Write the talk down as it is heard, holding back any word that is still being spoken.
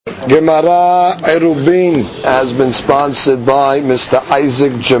Gemara Eruvin has been sponsored by Mr.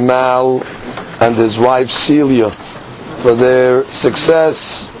 Isaac Jamal and his wife Celia for their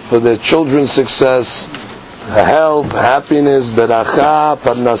success, for their children's success, health, happiness, beracha,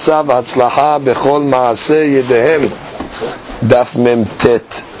 parnasa, v'hatzlacha, bechol ma'aseh yedehem. Daf Mem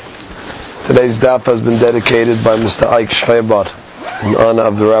Tet. Today's daf has been dedicated by Mr. Ike Shchebar in honor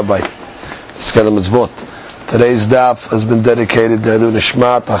of the Rabbi. Skala Mitzvot. Today's daf has been dedicated to Elu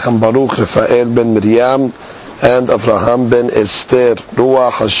Nishmat Hacham Baruch Rafael ben Miriam and Avraham ben Esther.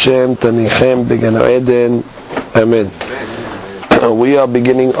 Ruach Hashem Tanichem Began Eden. Amen. We are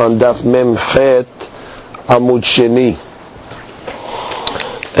beginning on daf Mem Het Amud Sheni,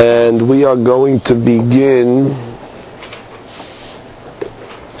 and we are going to begin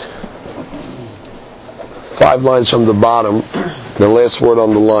 5 lines from the bottom, the last word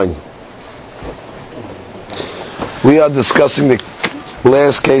on the line. We are discussing the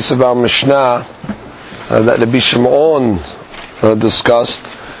last case of our Mishnah that Rabbi Shimon discussed,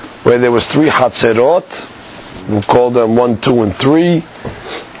 where there was 3 Hatzerot. We'll call them 1, 2, and 3.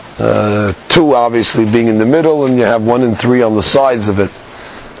 2 obviously being in the middle, and you have 1 and 3 on the sides of it.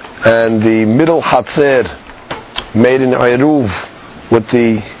 And the middle Hatzer made an Eruv with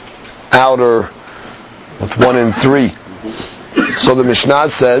the outer, with 1 and 3. So the Mishnah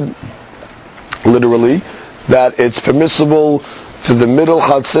said, literally, that it's permissible for the middle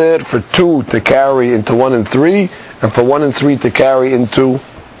Hatzer for 2 to carry into 1 and 3, and for 1 and 3 to carry into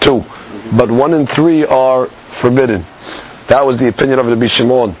 2. But 1 and 3 are forbidden. That was the opinion of Rabbi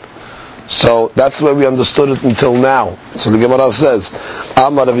Shimon. So that's the way we understood it until now. So the Gemara says,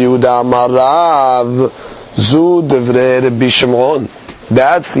 Amar Rav Yehuda Amar Rav Zu Devrei Rabbi Shimon.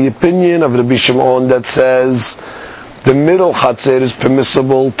 That's the opinion of Rabbi Shimon that says the middle Hatzer is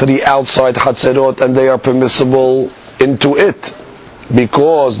permissible to the outside Hatzerot, and they are permissible into it,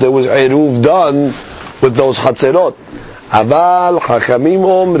 because there was Eruv done with those Hatzerot. Aval Hakamim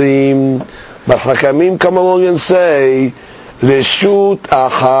Omrim, but Hakamim come along and say, Reshut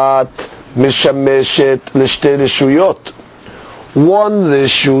Achat Mishameshet Lishte Reshuyot. One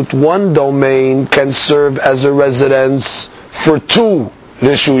Reshut, one domain, can serve as a residence for 2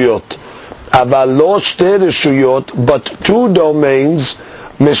 Reshuyot. Aval lo shte reshuyot, but 2 domains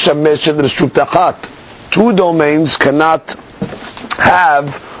mishameshet reshut achat. 2 domains cannot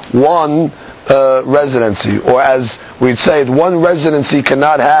have 1 residency, or as we'd say it, 1 residency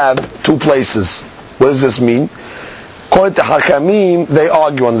cannot have 2 places. What does this mean? According to Hakamim, they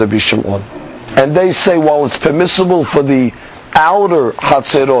argue on the Rabbi Shimon, and they say, well, it's permissible for the outer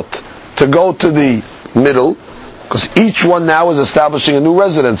Hatzerot to go to the middle, because each one now is establishing a new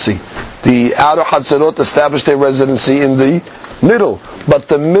residency. The outer Hatzerot established their residency in the middle, but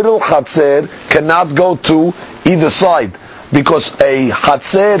the middle Hatzer cannot go to either side, because a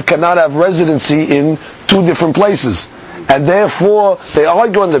Hatzer cannot have residency in 2 different places, and therefore they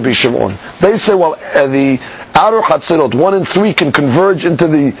argue on the Rabbi Shimon. They say, well, the outer Hatzerot 1 and 3 can converge into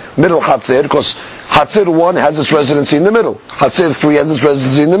the middle Hatzer, because Hatzer 1 has its residency in the middle, Hatzer 3 has its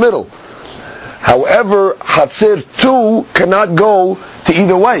residency in the middle. However, Hatzer 2 cannot go to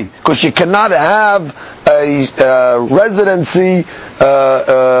either way, because you cannot have a residency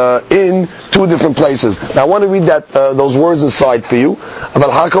in 2 different places. Now I want to read those words aside for you.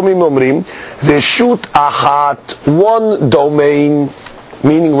 Aval Hakamim Omrim, Reshut Achat, 1 domain,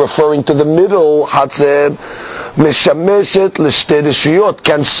 meaning referring to the middle Hatzer, Meshameshet Lishte Reshuyot,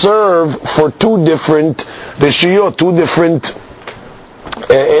 can serve for 2 different Reshuyot, 2 different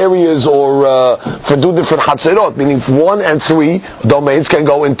areas, or for 2 different Hatzerot, meaning 1 and 3 domains can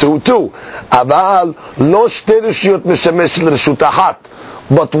go into 2. Aval lo shte reshuyot meshameshet reshut achat,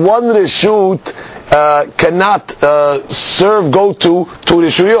 but 1 reshut cannot go to 2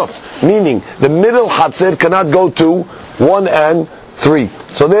 reshuyot, meaning the middle Hatzer cannot go to 1 and 3.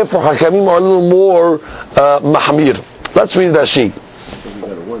 So therefore Hakamim are a little more mahmir. Let's read Rashi.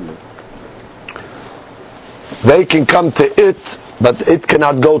 They can come to it, but it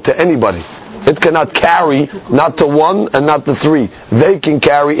cannot go to anybody. It cannot carry, not to 1 and not to 3. They can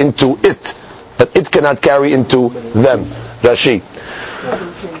carry into it, but it cannot carry into them. Rashi.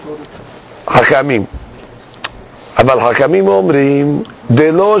 Hakamim. Aval Hakamim Omrim,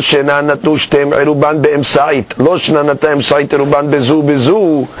 Delo shena natu shtem eruban be'emsait, lo shena nata emsait eruban bezu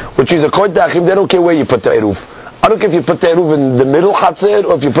bezu, which is according to Hakamim, they don't care where you put the eruv. I don't care if you put the eruv in the middle Hatzer,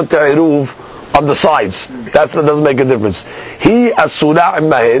 or if you put the eruv on the sides. That doesn't make a difference. He asura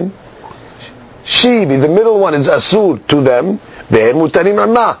imahen, she, the middle one, is asur to them,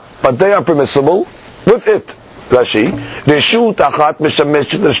 but they are permissible with it. Rashi, Reshut achat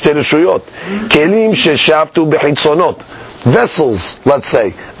meshameshet l'shte reshuyot, kelim sheshavtu bechitzonot. vessels, let's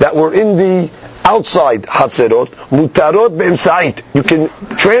say, that were in the outside Hatzerot, mutarot be'emsa'it. You can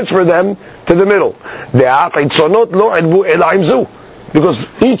transfer them to the middle. Because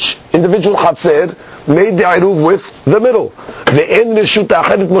each individual Hatzer made the Eruv with the middle.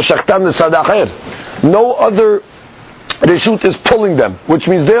 No other Reshut is pulling them, which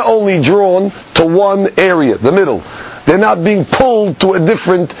means they're only drawn to one area, the middle. They're not being pulled to a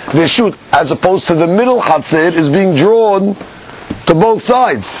different Reshut, as opposed to the middle Hatzer is being drawn to both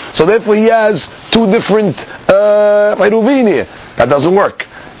sides. So therefore he has two different Eruvin here. That doesn't work.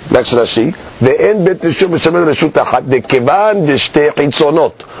 Next Rashi. ואין בית רשות משמר רשות אחת, דכיוון דשתי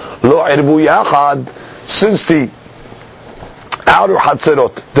חיצונות לא ערבו יחד, since the outer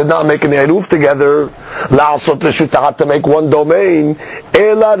Hatzerot did not make an Eruv together, לעשות רשות אחת, to make one domain,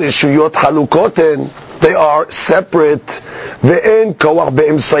 אלא רשויות חלוקותן, they are separate, ואין כוח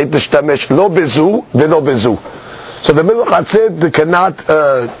באמצעית להשתמש לא בזו ולא בזו. So the middle Hatzer cannot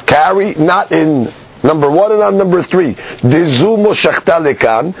carry, not in number 1 and not number 3. Dezu moshachta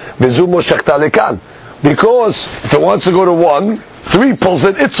lekan, vezu moshachta lekan. Because if it wants to go to 1, 3 pulls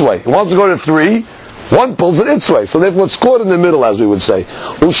it its way. It wants to go to 3, 1 pulls it its way. So therefore it's caught in the middle, as we would say.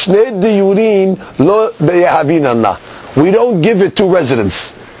 Ushne diyurin lo beyahavinanna. We don't give it 2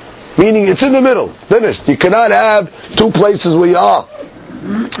 residents. Meaning it's in the middle. Finished. You cannot have 2 places where you are.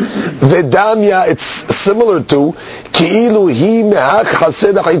 Vedamya, it's similar to כאילו היא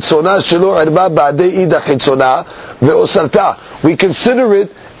מהחסד החיצונה שלא ערבה בעדי איד החיצונה ואוסרתה. We consider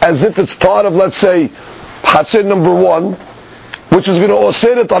it as if it's part of, let's say, חסד number 1, which is going to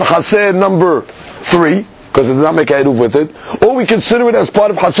osir it on חסד number 3, because it did not make a eruv with it, or we consider it as part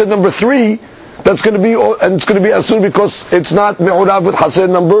of חסד number 3, that's going to be, and it's going to be asur because it's not me'urav with xased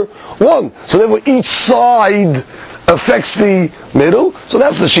number 1. So therefore each side affects the middle. So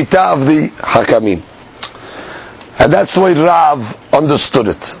that's the shita of the hakamim. And that's the way Rav understood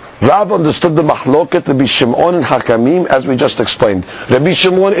it. Rav understood the mahloket Rabbi Shimon and hakamim as we just explained. Rabbi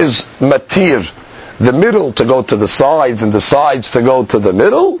Shimon is matir, the middle to go to the sides and the sides to go to the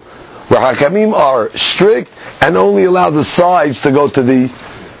middle, where hakamim are strict and only allow the sides to go to the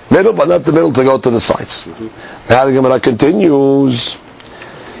middle, but not the middle to go to the sides. Now the Gemara continues.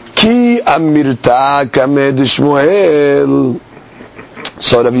 Ki amirta kamed Shmuel.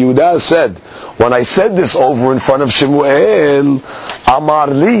 So Rav Yehuda said, when I said this over in front of Shmuel, Amar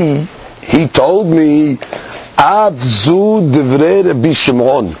li, he told me, Avzu divrei Rabbi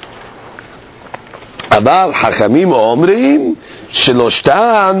Shimon. Aval hachamim omrim,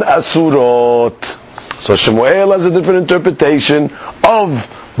 sheloshtan asurot. So Shmuel has a different interpretation of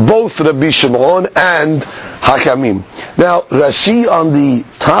both Rabbi Shimon and Hakamim. Now, Rashi on the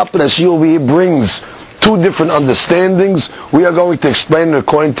top, Rashi over here brings two different understandings. We are going to explain it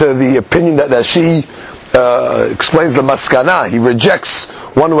according to the opinion that Rashi explains the maskana. He rejects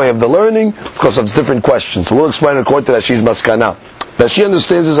one way of the learning because of different questions. So we'll explain it according to Rashi's maskana. Rashi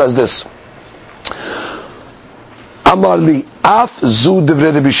understands this as this. Amar li, af zu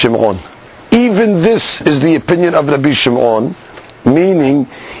divrei Rabbi Shimon. Even this is the opinion of Rabbi Shimon, meaning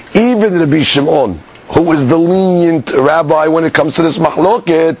even Rabbi Shimon, who is the lenient rabbi when it comes to this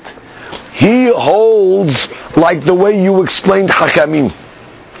mahloket, he holds like the way you explained hakamim.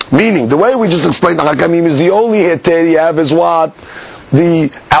 Meaning, the way we just explained hakamim is the only heter you have is what? The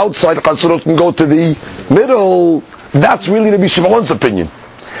outside chasrot can go to the middle. That's really Rabbi Shimon's opinion.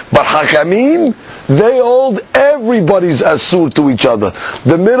 But hakamim, they hold everybody's asur to each other.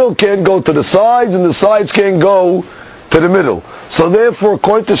 The middle can't go to the sides, and the sides can't go to the middle. So therefore,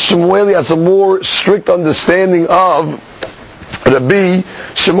 according to Shmuel, he has a more strict understanding of Rabbi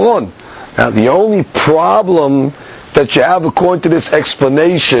Shimon. Now, the only problem that you have according to this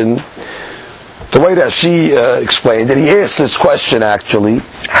explanation, the way that she explained it, he asked this question actually,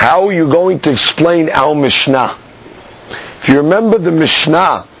 how are you going to explain our Mishnah? If you remember the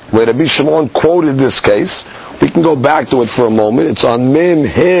Mishnah, where Rabbi Shimon quoted this case, we can go back to it for a moment. It's on Mem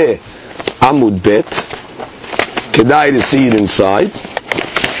He Amud Bet. Kedai to see it inside.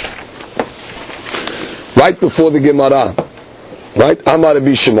 Right before the Gemara. Right? Amar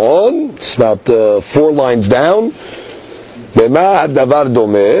Rabbi Shimon. It's about 4 lines down. Bema hadavar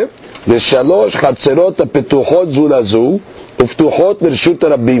domeh. L'shalosh chatzerot ha'petuchot zu lazu. Uftuchot l'rshut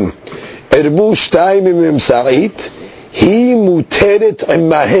harabim. Erbu shtayim imim sa'it. He muteret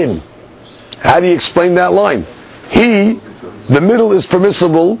imahen. How do you explain that line? He, the middle is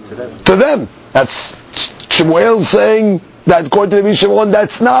permissible to them. That's Shmuel saying that according to Rabbi Shimon,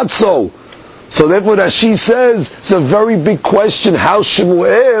 that's not so. So therefore Rashi says it's a very big question how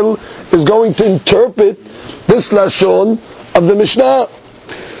Shmuel is going to interpret this lashon of the Mishnah.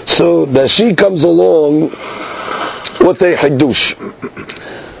 So Rashi comes along with a Hiddush.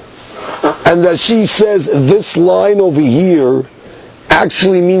 And that she says this line over here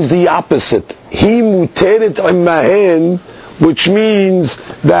actually means the opposite. He muteret imahen, which means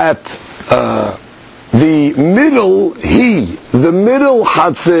that the middle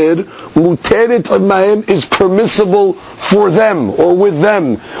Hatzer, muteret imahen, is permissible for them or with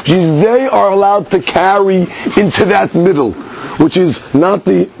them. Which is they are allowed to carry into that middle, which is not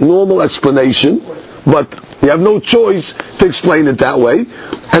the normal explanation, but you have no choice to explain it that way.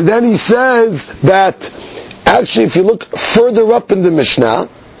 And then he says that actually if you look further up in the Mishnah,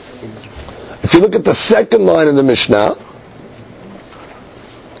 if you look at the second line in the Mishnah,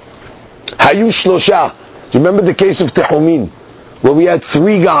 Hayu Shlosha. You remember the case of Tehumin, where we had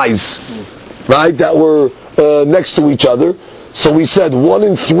three guys, right, that were next to each other. So we said 1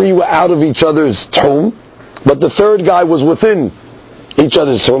 and 3 were out of each other's Tehum, but the third guy was within each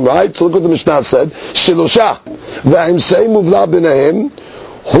other's Tehum, right? So look what the Mishnah said. Shlosha. V'himsei muvla b'nahem,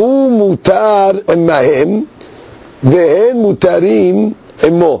 hu mutar emahem, v'hen mutarim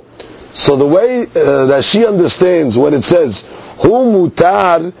emo. So the way that she understands when it says hu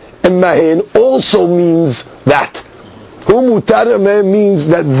mutar emahen also means that hu mutar emahen means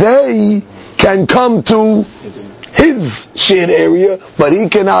that they can come to his shared area, but he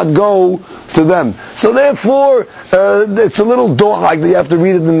cannot go to them. So therefore, it's a little dog-like that you have to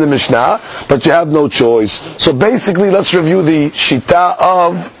read it in the Mishnah, but you have no choice. So basically, let's review the Shita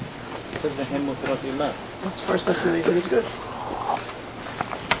of. It says that's the first explanation. It's good.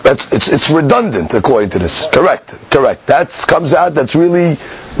 It's redundant according to this. Correct. That comes out. That's really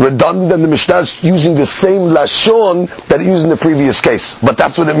redundant, and the Mishnah is using the same lashon that it used in the previous case. But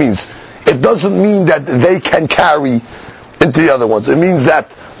that's what it means. It doesn't mean that they can carry into the other ones. It means that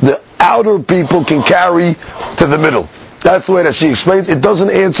the outer people can carry to the middle. That's the way that she explains. It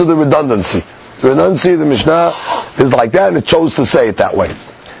doesn't answer the redundancy. The redundancy of the Mishnah is like that, and it chose to say it that way.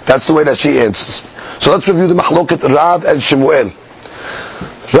 That's the way that she answers. So let's review the mahloket Rav and Shemuel.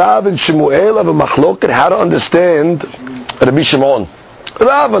 Rav and Shemuel have a mahloket how to understand Rabbi Shimon.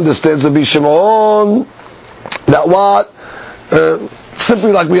 Rav understands Rabbi Shimon that what?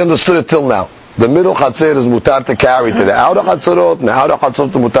 Simply like we understood it till now. The middle Hatzer is mutar to carry to the outer Hatzerot, and the outer Hatzerot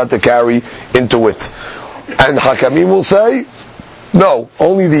is mutar to carry into it. And Hakamim will say, no,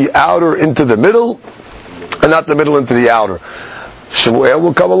 only the outer into the middle, and not the middle into the outer. Shemuel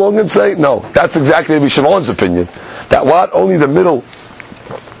will come along and say, no, that's exactly Rabbi Shimon's opinion. That what? Only the middle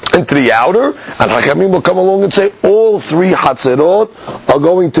into the outer, and Hakamim will come along and say, all 3 Hatzerot are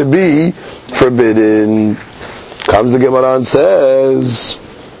going to be forbidden. Comes the Gemara and says,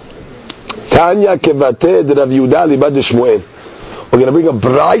 Tanya kevated Rav Yehuda libad Shmuel. We're going to bring a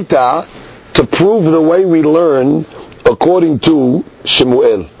braita to prove the way we learn according to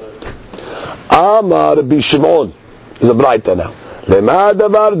Shemuel. Amar Rabbi Shimon is a braita now. Lema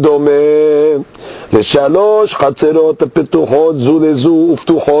davar domeh לשלוש חצרות הפתוחות זו לזו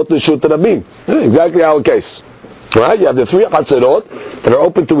ופתוחות לרשות רבים. Exactly our case. Right? You have the 3 chatzerot that are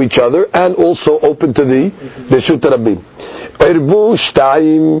open to each other and also open to the Reshut Rabim. Erbu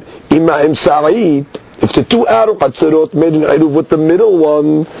shtayim ima'im sa'id. If the 2 outer chatzerot made an eruv with the middle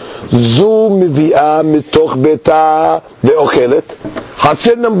one, zu mivi'ah mitoch beta ve'ochelet.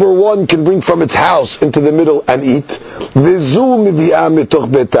 Chatzer number 1 can bring from its house into the middle and eat. V'zu mivi'ah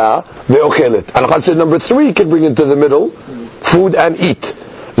mitoch beta ve'ochelet. And chatzer number 3 can bring into the middle food and eat.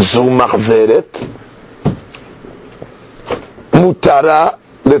 Zu machzeret. Mutara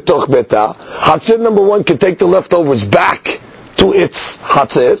letoch beta. Hatzer number 1 can take the leftovers back to its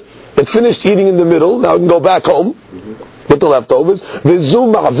hatzer. It finished eating in the middle. Now it can go back home with the leftovers.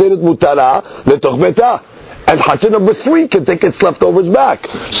 V'zu machzeret mutara letoch beta. And hatzer number 3 can take its leftovers back.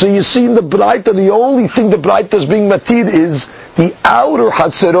 So you see in the braita, the only thing the braita is being matir is the outer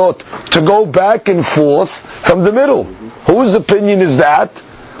hatzerot to go back and forth from the middle. Whose opinion is that?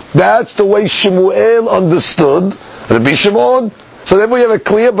 That's the way Shemuel understood Rabbi Shimon. So then we have a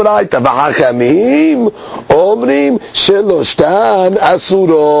clear braita. V'hachamim omrim sheloshtan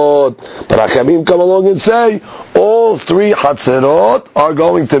asurot. But hachamim come along and say all 3 hatzerot are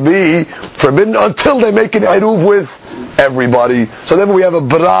going to be forbidden until they make an eruv with everybody. So then we have a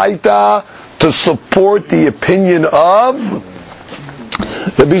braita to support the opinion of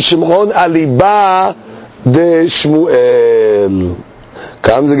Rabbi Shimon aliba de Shmuel.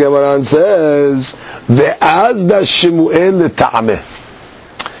 Comes the Gemara and says, "Ve'az da Shemuel leta'ameh."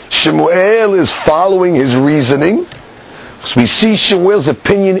 Shemuel is following his reasoning. So we see Shemuel's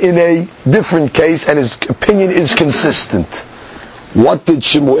opinion in a different case, and his opinion is consistent. What did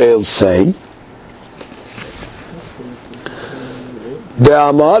Shemuel say?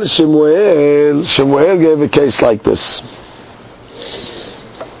 Be'amar Shemuel gave a case like this.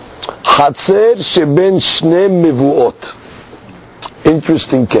 Hatzer sheben shne mevuot.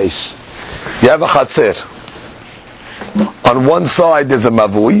 Interesting case. You have a hatzer. On one side there's a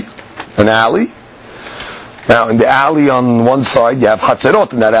mavui, an alley. Now in the alley on one side you have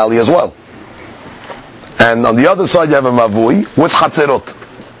hatzerot in that alley as well. And on the other side you have a mavui with hatzerot.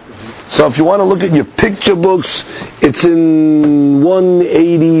 So if you want to look at your picture books, it's in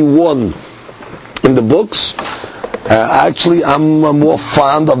 181 in the books. Actually, I'm more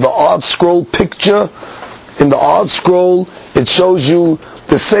fond of the art scroll picture. In the art scroll, it shows you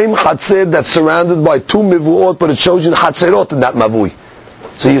the same hatzer that's surrounded by two mivuot, but it shows you the hatzerot in that mavui.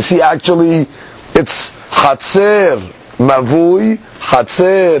 So you see, actually, it's hatzer, mavui,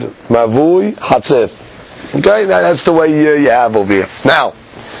 hatzer, mavui, hatzer. Okay, that's the way you have over here. Now,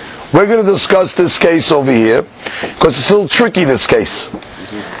 we're going to discuss this case over here, because it's a little tricky, this case.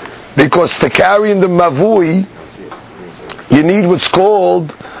 Because to carry in the mavui, you need what's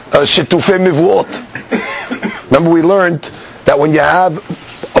called shitufei mivuot. Remember we learned that when you have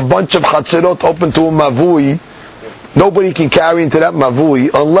a bunch of chatzerot open to a mavui, nobody can carry into that mavui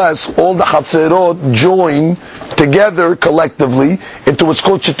unless all the chatzerot join together collectively into what's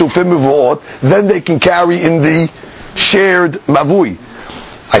called shitufei mivuot. Then they can carry in the shared mavui.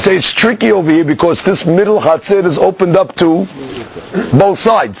 I say it's tricky over here because this middle chatzer is opened up to both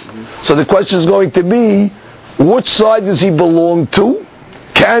sides. So the question is going to be, which side does he belong to?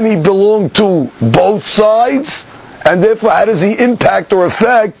 Can he belong to both sides? And therefore, how does he impact or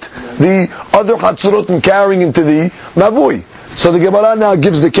affect the other chatzerot in carrying into the mavui? So the Gemara now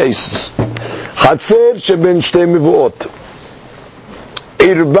gives the cases. Chatzer sheben shtei mivuot.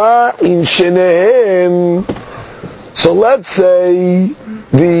 Irba in shenehem. So let's say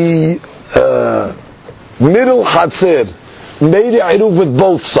the middle chatzer made a eruv with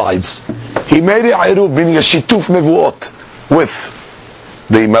both sides. He made a eruv, meaning a shituf mevuot, with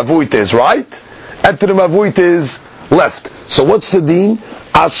the mavuit is right, and to the mavuit is left. So what's the deen?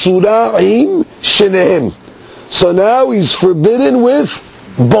 Asura im shenehem. So now he's forbidden with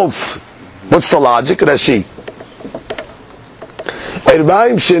both. What's the logic? Rashi.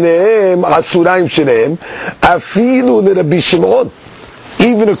 Erbaim shenehem, asuraim shenehem, afilu l'Rabbi Shimon.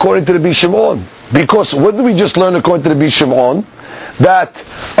 Even according to Rabbi Shimon. Because what did we just learn according to Rabbi Shimon? That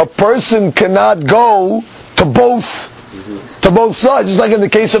a person cannot go to both sides, just like in the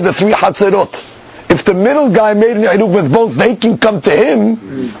case of the three hatzerot. If the middle guy made an eruv with both, they can come to him,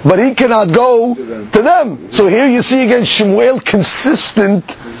 but he cannot go to them. So here you see again Shmuel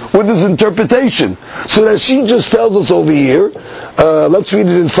consistent with his interpretation. So that she just tells us over here, let's read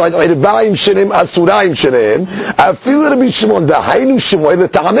it inside.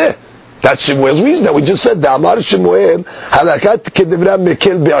 That's Shmuel's reason that we just said. Now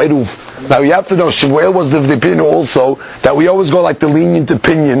you have to know Shmuel was the opinion also that we always go like the lenient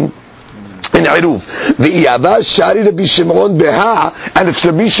opinion in Eruv. And if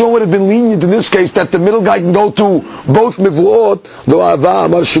Rabbi Shimon would have been lenient in this case that the middle guy can go to both mivuot,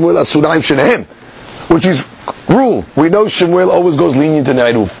 which is rule. We know Shmuel always goes lenient in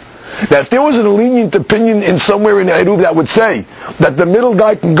Eruv. Now if there was a lenient opinion in somewhere in Eruv that would say that the middle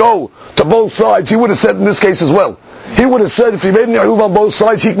guy can go to both sides, he would have said in this case as well. He would have said if he made an Eruv on both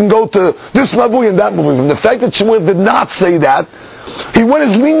sides, he can go to this mavui and that mavui. From the fact that Shmuel did not say that, he went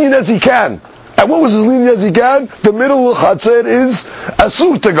as lenient as he can. And what was as lenient as he can? The middle chatzer is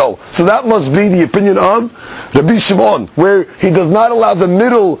asur to go. So that must be the opinion of Rabbi Shimon, where he does not allow the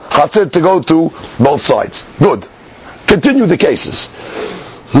middle chatzer to go to both sides. Good. Continue the cases.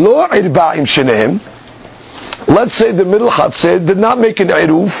 Lo irba'im shenehem. Let's say the middle chatzer did not make an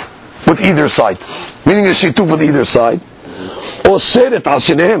eruv with either side, meaning a shituf with either side. Or seret al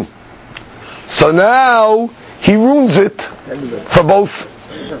shenehem. So now he ruins it for both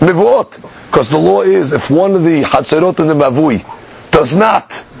mivuot. Because the law is, if one of the hatzerot in the mavui does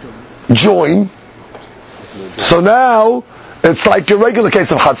not join, so now it's like a regular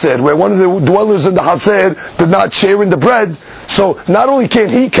case of hatzer, where one of the dwellers in the hatzer did not share in the bread, so not only can't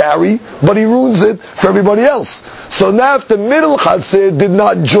he carry, but he ruins it for everybody else. So now if the middle hatzer did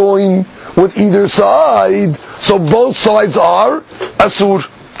not join with either side, so both sides are asur,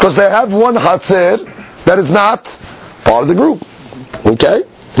 because they have one hatzer that is not part of the group. Okay?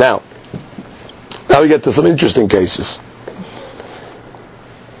 Now we get to some interesting cases.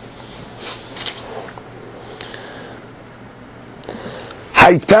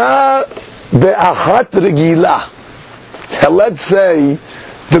 Hayta be'achat regila. Let's say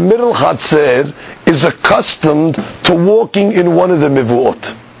the middle hatzer is accustomed to walking in one of the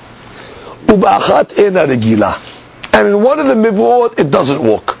mivuot. U'ba'achat ena regila. and in one of the mivot it doesn't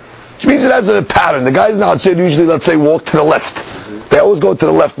walk. Which means it has a pattern. The guys in the Hatzir usually, let's say, walk to the left. They always go to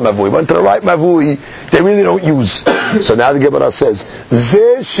the left mavui. Went to the right mavui, they really don't use. So now the Gemara says,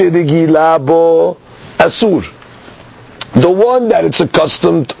 Ze shedigila bo asur. The one that it's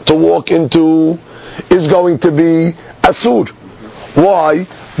accustomed to walk into is going to be asur. Why?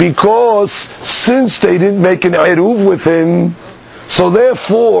 Because since they didn't make an eruv with him, so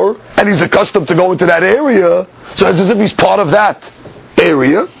therefore, and he's accustomed to go into that area, so it's as if he's part of that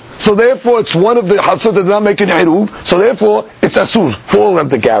area, so therefore it's one of the hasad that did not make an eruv, so therefore it's asur for all of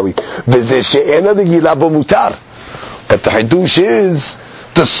them to carry. But the hadush is,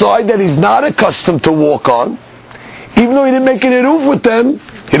 the side that he's not accustomed to walk on, even though he didn't make an eruv with them,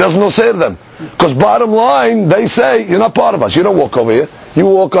 he doesn't osir them. Because bottom line, they say, you're not part of us, you don't walk over here, you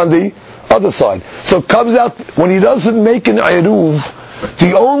walk on the other side. So it comes out, when he doesn't make an eruv,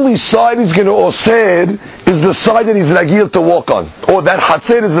 the only side he's going to osir is the side that he's ragil to walk on, or that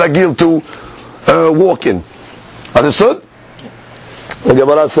hatzir is ragil to walk in. Understood? The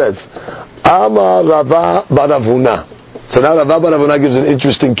Gemara says, Amar Rava Baravuna. So now Rava Baravuna gives an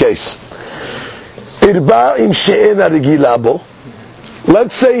interesting case. Irba im she'ena regilabo.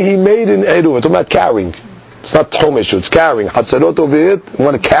 Let's say he made an eruv. It's about carrying. It's not tchomeshu, it's carrying. Hatzarot over it, you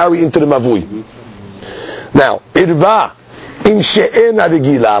want to carry into the mavui. Now, irba im she'ena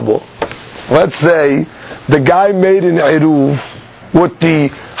regilabo. Let's say the guy made an eruv with the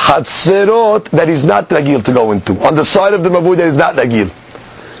hatzerot that he's not ragil to go into, on the side of the mavui that is not ragil.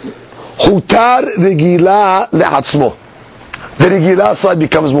 Hutar regila le'atzmo. The regila side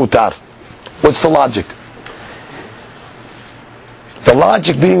becomes mutar. What's the logic? The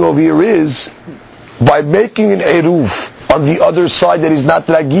logic being over here is, by making an eruv on the other side that is not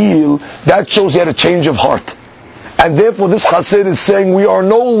ragil, that shows he had a change of heart. And therefore this chassid is saying, we are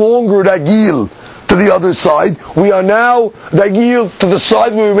no longer ragil to the other side, we are now ragil to the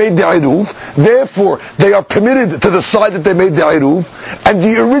side where we made the eruv, therefore they are permitted to the side that they made the eruv, and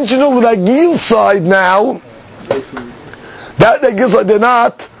the original ragil side now, that ragil side they're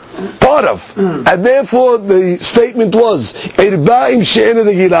not part of. And therefore the statement was,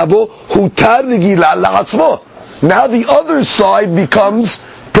 now the other side becomes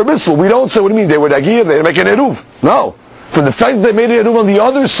permissible. We don't say, what do you mean, they were ragil, they make an eruv. No. From the fact that they made an eruv on the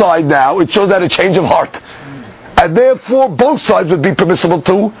other side now, it shows that a change of heart. And therefore both sides would be permissible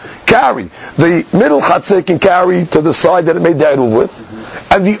to carry. The middle chatzir can carry to the side that it made the eruv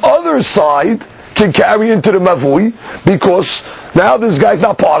with, and the other side can carry into the mavui, because now this guy's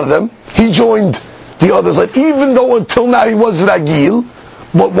not part of them. He joined the other side, even though until now he was ragil,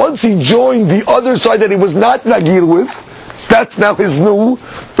 but once he joined the other side that he was not ragil with, that's now his new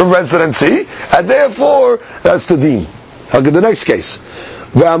residency, and therefore that's the deen. Look at the next case.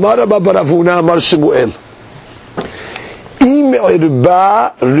 Ve'amar Rabba Baravuna Amar Shemuel. Im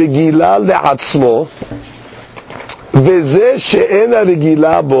irba regila le'atzmo, veze she'ena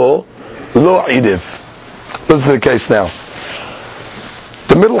regila bo lo idiv. This is the case now.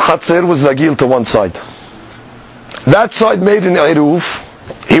 The middle chatzir was ragil to one side. That side made an eruv,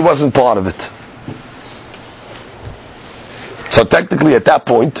 he wasn't part of it. So technically at that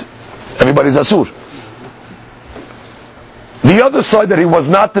point, everybody's asur. The other side that he was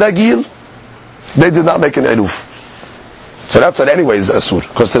not ragil, they did not make an eruv. So that side anyway is asur,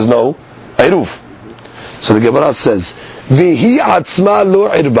 because there's no eruv. So the Gemara says, Vihi atzma lo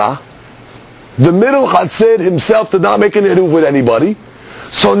irba. The middle chatzir himself did not make an eruv with anybody.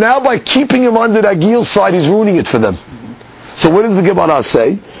 So now by keeping him on the ragil side, he's ruining it for them. So what does the Gemara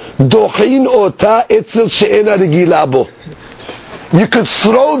say? Dochin ota etzel she'ena regila bo. You could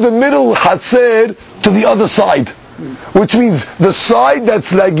throw the middle chatzir to the other side, which means the side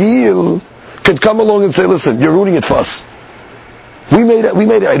that's ragil could come along and say, listen, you're ruining it for us. We made an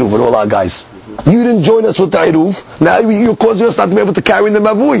eruv with all our guys. You didn't join us with the eruv. Now you're causing us not to be able to carry in the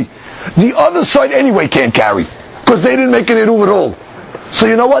mavui. The other side anyway can't carry, because they didn't make an eruv at all. So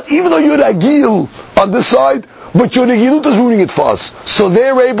you know what? Even though you're ragil on this side, but your regilut is ruining it for us. So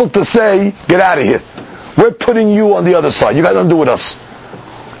they're able to say, get out of here. We're putting you on the other side. You guys don't do with us.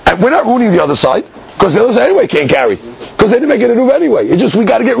 And we're not ruining the other side, because the other side anyway can't carry, because they didn't make an eruv anyway. It's just we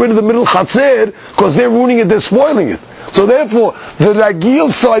got to get rid of the middle chatzir, because they're ruining it, they're spoiling it. So therefore, the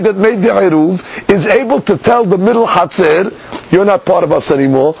ragil side that made the eruv is able to tell the middle chatzir, you're not part of us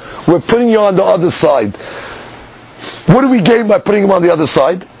anymore. We're putting you on the other side. What do we gain by putting him on the other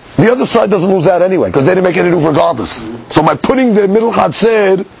side? The other side doesn't lose out anyway, because they didn't make any eruv regardless. So by putting the middle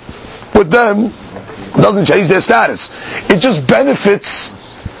chatzir with them, doesn't change their status. It just benefits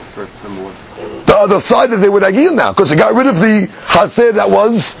the other side that they were ragil now, because it got rid of the chatzir that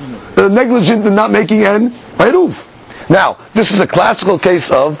was negligent in not making an eruv. Now, this is a classical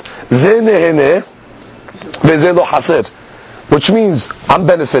case of Ze Nehene Veze Lo Haser, which means I'm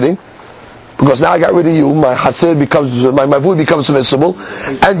benefiting, because now I got rid of you, my Haser becomes, my food becomes permissible,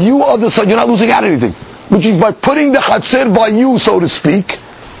 and you on the side, you're not losing out anything. Which is by putting the Haser by you, so to speak,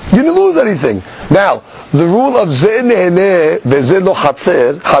 you didn't lose anything. Now, the rule of Ze Nehene Veze Lo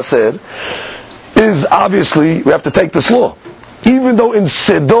Haser is obviously, we have to take this law. Even though in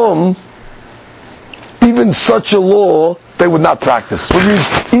Sedom, even such a law, they would not practice. Which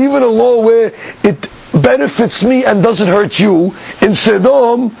means, even a law where it benefits me and doesn't hurt you, in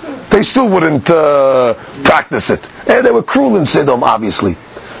Sedom, they still wouldn't practice it. And they were cruel in Sedom, obviously.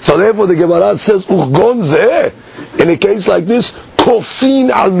 So therefore the Gemara says, Uchgon zeh, in a case like this,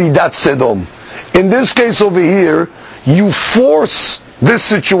 Kofin al midat Sedom. In this case over here, you force this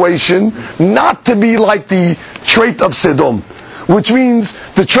situation not to be like the trait of Sedom. Which means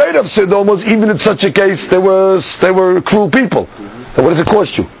the trait of Sedom was, even in such a case, they were cruel people. So what does it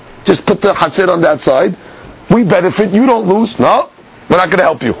cost you? Just put the Hatzir on that side. We benefit, you don't lose. No, we're not going to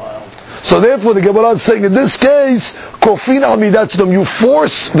help you. So therefore the Gemara is saying, in this case, Kofin al midat Sedom, you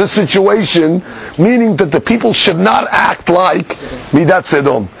force the situation, meaning that the people should not act like midat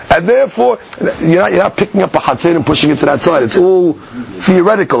Sedom. And therefore, you're not picking up a Hatzir and pushing it to that side. It's all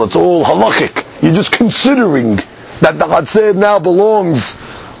theoretical, it's all halachic. You're just considering that the Hatzir now belongs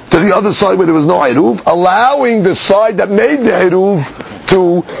to the other side where there was no Eruv, allowing the side that made the Eruv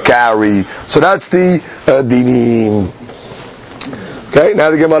to carry. So that's the dinim. Okay,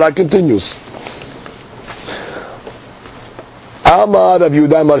 now the Gemara continues. Amar Rav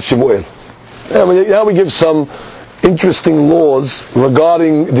Yehuda Amar Shemuel. Now we give some interesting laws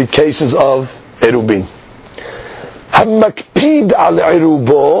regarding the cases of Eruvin. Hamakpid al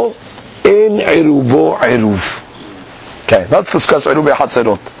Erubo in Erubo Eruv. Okay, let's discuss Eruvin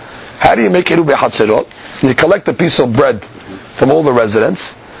Hatzerot. How do you make Eruvin Hatzerot? You collect a piece of bread from all the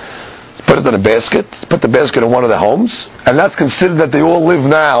residents, put it in a basket, put the basket in one of the homes, and that's considered that they all live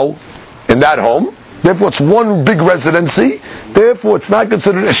now in that home. Therefore, it's one big residency. Therefore, it's not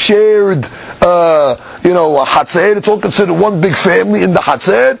considered a shared, a Hatzer. It's all considered one big family in the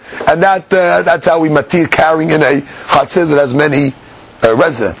Hatzer, and that's how we matir carrying in a Hatzer that has many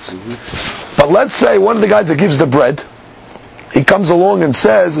residents. But let's say one of the guys that gives the bread, he comes along and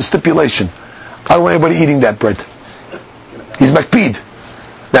says a stipulation: I don't want anybody eating that bread. He's makpid.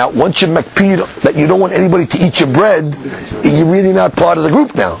 Now, once you're makpid that you don't want anybody to eat your bread, you're really not part of the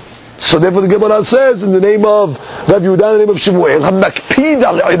group now. So therefore the Gemara says, in the name of Rav Yehuda, in the name of Shemuel, makpid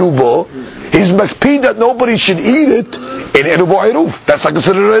al erubo, he's makpid that nobody should eat it in erubo eruv. That's not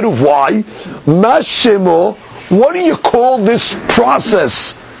considered eruv. Why? Mashemo, what do you call this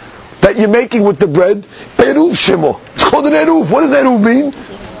process that you're making with the bread? Eruv shemo. It's called an eruv. What does eruv mean?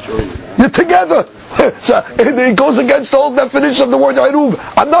 You're together. So it goes against the whole definition of the word eruv.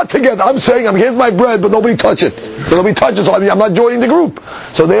 I'm not together. I'm saying, here's my bread, but nobody touch it. Nobody touches it. I'm not joining the group.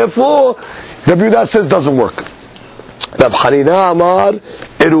 So therefore, Rav Yehuda says doesn't work. Rav Hanina Amar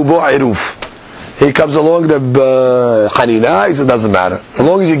erubo eruv. He comes along, Rav Hanina, he says doesn't matter. As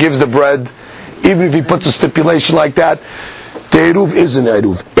long as he gives the bread, even if he puts a stipulation like that, the eruv is an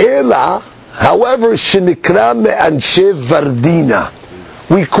eruv. Ela, however, shenikra me'anshe Vardina.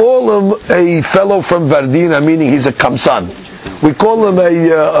 We call him a fellow from Vardina, meaning he's a kamsan. We call him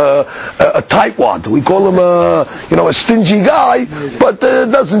a tightwad. We call him a stingy guy, but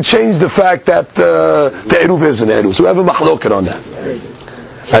it doesn't change the fact that the eruv is an eruv. So we have a mahloket on that.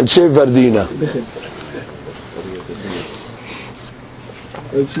 And Shev Vardina.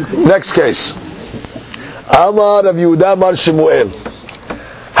 Next case. Amar Rav Yehuda Amar Shemuel.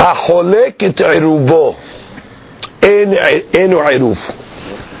 HaCholek et erubo. Enu eruv.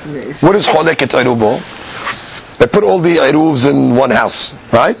 What is Cholek et erubo? They put all the eruvs in one house,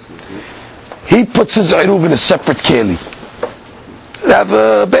 right? He puts his eruv in a separate keli. They have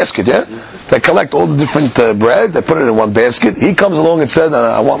a basket, yeah? They collect all the different breads, they put it in one basket. He comes along and says,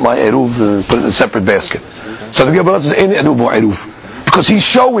 I want my eruv put it in a separate basket. So the Gemara says, "Ein eruv eruv," because he's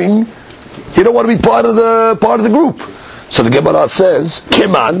showing he don't want to be part of the group. So the Gemara says,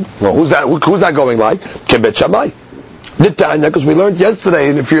 "Kiman." Well, who's that going like? Kebet Shammai. Because we learned yesterday,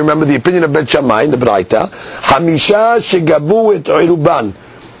 and if you remember the opinion of Bet Shammai in the Braita, Hamisha shegabu et eruban.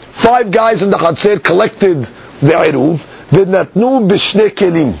 5 guys in the Chatzir collected the eruv, v'natnu b'shnei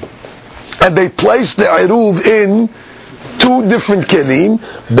kelim, and they placed the eruv in 2 different kelim.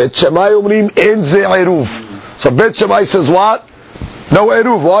 Bet Shammai umrim en ze eruv. So Bet Shammai says what? No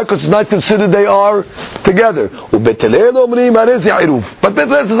eruv. Why? Because it's not considered they are together. But Bet Hillel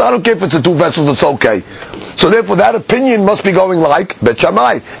says, I don't care if it's 2 vessels, it's okay. So therefore that opinion must be going like Bet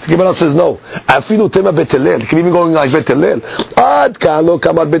Shammai. The Gemara says no. Afilu tema Bet Hillel. It can even going like Bet Hillel. Ad kalo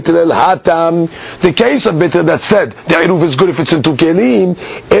kamar Bet Hillel hatam. The case of Bet Hillel that said the Eruv is good if it's in 2 kelim.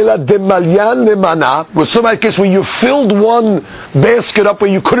 Ela demalyan lemana. Was some case where you filled one basket up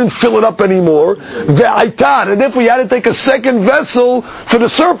where you couldn't fill it up anymore. Ve'aitan. And therefore you had to take a second vessel for the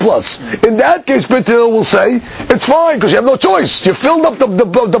surplus. In that case, Bet Hillel will say it's fine because you have no choice. You filled up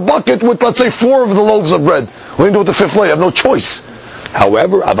the bucket with, let's say, 4 of the loaves of bread. What do you do with the 5th loaf? You have no choice.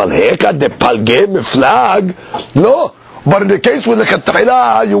 However, no. But in the case where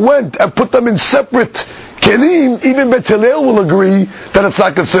the you went and put them in separate kelim, even Bet Hillel will agree that it's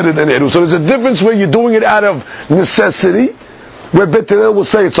not considered an eruv. So there's a difference where you're doing it out of necessity, where Bet Hillel will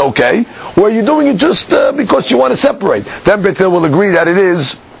say it's okay, where you're doing it just because you want to separate. Then Bet Hillel will agree that it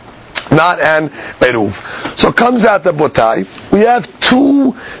is not an eruv. So it comes out that Botai, we have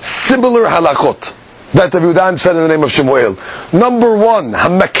 2 similar halachot that the Yudan said in the name of Shemuel. Number 1,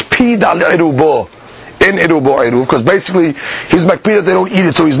 hamakpid al erubo, in erubo eruv, because basically he's makpid that they don't eat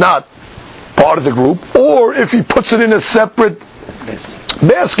it, so he's not part of the group. Or if he puts it in a separate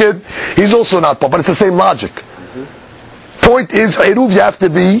basket, he's also not part. But it's the same logic. Point is, eruv you have to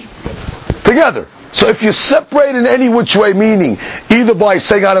be together. So if you separate in any which way, meaning either by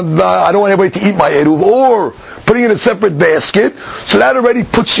saying I don't want anybody to eat my eruv, or putting in a separate basket, so that already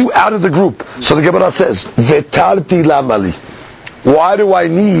puts you out of the group. So the Gemara says, Vetarti lamali. Why do I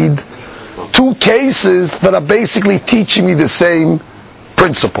need 2 cases that are basically teaching me the same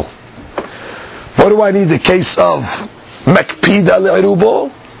principle? What do I need the case of makpida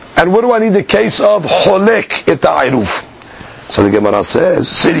le'erubo? And what do I need the case of holek et ha'eruv? So the Gemara says,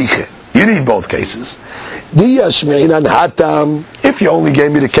 Siriche. You need both cases. If you only gave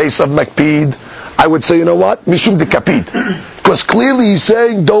me the case of makpid, I would say, you know what? Mishum de kapid. Because clearly he's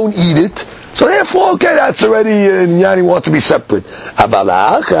saying don't eat it. So therefore, okay, that's already, Yani wants to be separate.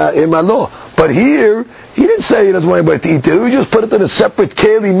 But here, he didn't say he doesn't want anybody to eat it. He just put it in a separate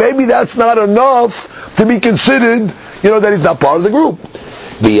keli. Maybe that's not enough to be considered, that he's not part of the group.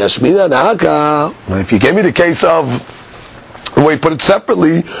 If you gave me the case of the way he put it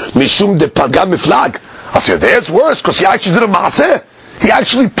separately, Mishum de Paga Miflag, I'll say, there's worse, because he actually did a maaseh. He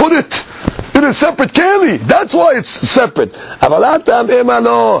actually put it in a separate keli. That's why it's separate. But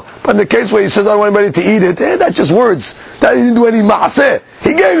in the case where he says, I don't want anybody to eat it, that's just words. That he didn't do any maaseh.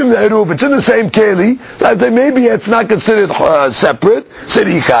 He gave him the eruv. It's in the same keli. So I say, maybe it's not considered separate.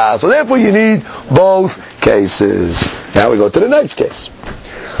 Siricha. So therefore you need both cases. Now we go to the next case.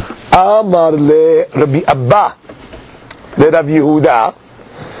 Amar le Rabbi Abba. The Rav Yehuda,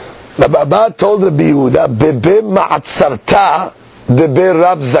 Rabbi Abba told Rabbi Yehuda, Bebe ma'atzarta debe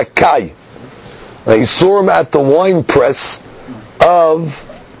Rav Zakai. He saw him at the wine press of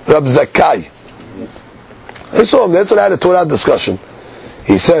Rav Zakai. He saw him. That's what I had a Torah discussion.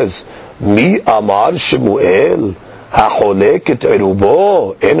 He says, Mi amar Shemuel ha'cholek et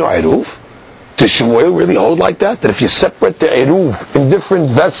erubo enu eruv? Does Shemuel really hold like that? That if you separate the eruv in different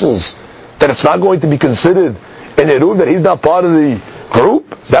vessels, that it's not going to be considered in eruv, that he's not part of the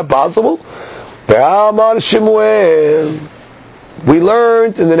group? Is that possible? Ve'amar Shemuel. We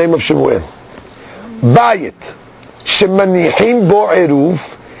learned in the name of Shemuel. Bayit shemanihin bo eruv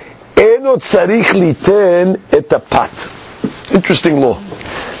eno tzarich liten et apat. Interesting law.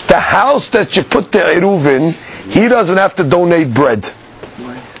 The house that you put the eruv in, he doesn't have to donate bread.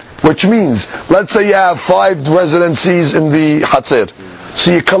 Which means, let's say you have 5 residencies in the Hatzer.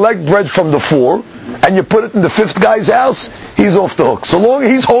 So you collect bread from the 4, and you put it in the 5th guy's house, he's off the hook. So long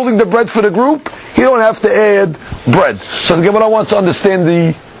as he's holding the bread for the group, he don't have to add bread. So the Gemara wants to understand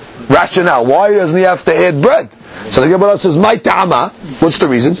the rationale. Why doesn't he have to add bread? So the Gemara says, "My ta'ama." What's the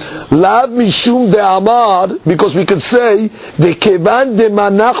reason? Lav mishum de'amar, because we could say the kevan de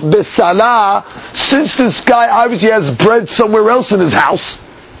manach besala. Since this guy obviously has bread somewhere else in his house,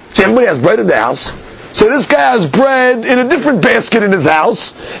 so everybody has bread in the house. So this guy has bread in a different basket in his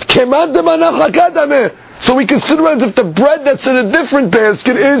house. Kevan de manach hakadameh. So we consider it as if the bread that's in a different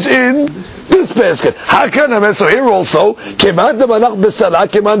basket is in this basket. Hakadameh. So here also, kevan de manach besala,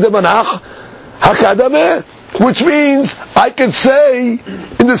 kevan de manach hakadameh. Which means, I could say,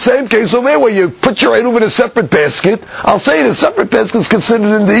 in the same case over there, where you put your eruv in a separate basket, I'll say the separate basket is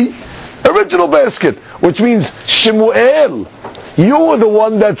considered in the original basket. Which means, Shemuel, you were the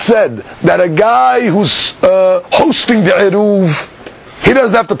one that said that a guy who's hosting the eruv, he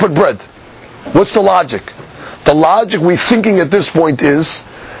doesn't have to put bread. What's the logic? The logic we're thinking at this point is,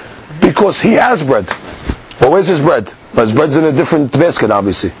 because he has bread. Well, where's his bread? Well, his bread's in a different basket,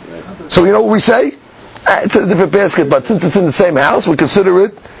 obviously. So you know what we say? It's in a different basket, but since it's in the same house, we consider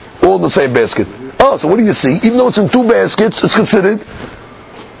it all in the same basket. Oh, so what do you see? Even though it's in two baskets, it's considered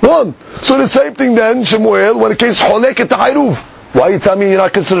one. So the same thing then, Shemuel, when it case Cholek at the Eruv. Why you tell me you're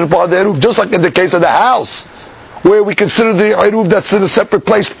not considered part of the Eruv? Just like in the case of the house, where we consider the Eruv that's in a separate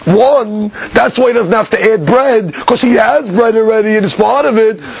place one, that's why he doesn't have to add bread, because he has bread already and it's part of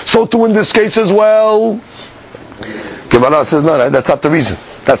it. So too in this case as well. Gemara says, no, that's not the reason.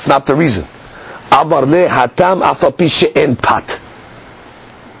 That's not the reason. Amar le hatam afapi she'en pat.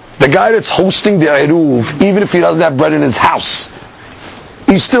 The guy that's hosting the Eruv, even if he doesn't have bread in his house,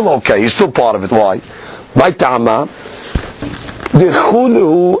 he's still okay. He's still part of it. Why? My ta'ama,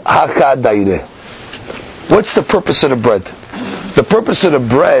 dechulu hakadayre. What's the purpose of the bread? The purpose of the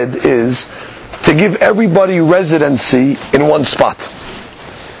bread is to give everybody residency in one spot.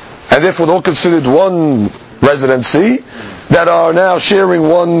 And therefore they're all considered one residency that are now sharing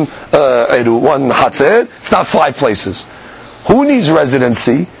one hatzir. It's not 5 places. Who needs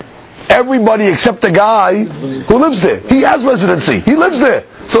residency? Everybody except the guy who lives there. He has residency. He lives there.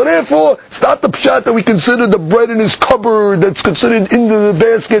 So therefore, it's not the pshat that we consider the bread in his cupboard that's considered in the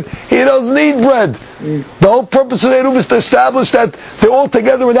basket. He doesn't need bread. The whole purpose of Eruv is to establish that they're all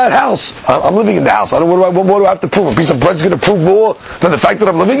together in that house. I'm living in the house. What do I have to prove? A piece of bread's going to prove more than the fact that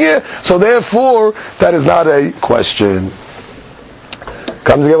I'm living here? So therefore, that is not a question.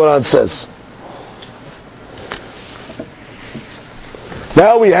 Comes again what it says.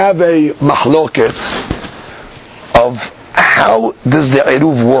 Now we have a mahloket of how does the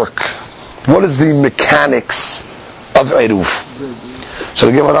Eruv work? What is the mechanics of Eruv? So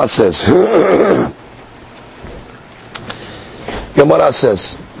the Gemara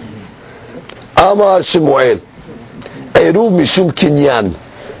says, Amar Shemuel, Eruv mishum kinyan.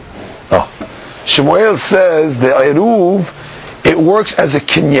 Shemuel says the Eruv, it works as a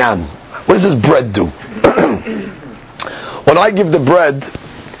kinyan. What does this bread do? When I give the bread,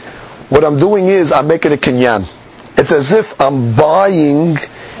 what I'm doing is I'm making a kinyan. It's as if I'm buying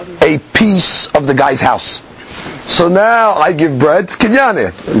a piece of the guy's house. So now I give bread,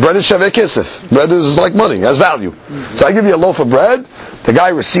 kinyan. Bread is shaveh kesef. Bread is like money, has value. So I give you a loaf of bread, the guy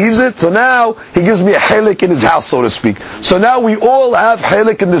receives it, so now he gives me a helik in his house, so to speak. So now we all have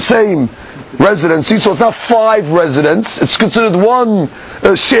helik in the same residency, so it's not 5 residents, it's considered one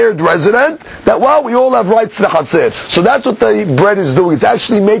shared resident, that we all have rights to the chatzir. So that's what the bread is doing, it's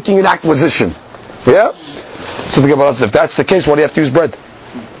actually making an acquisition. Yeah? So the Gemara says, if that's the case, why do you have to use bread?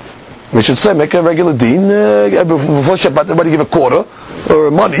 We should say, make a regular deen, before Shabbat, everybody give a quarter,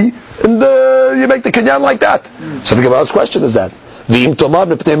 or money, and you make the kinyan like that. So the Gemara's question is that,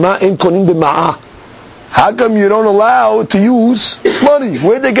 how come you don't allow to use money?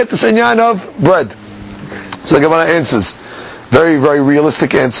 Where'd they get this inyan of bread? So the Gemara answers, very, very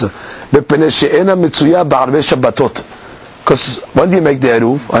realistic answer. Because when do you make the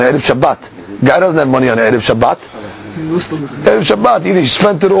Eruv? On Erev Shabbat. Guy doesn't have money on Erev Shabbat. Erev Shabbat, either he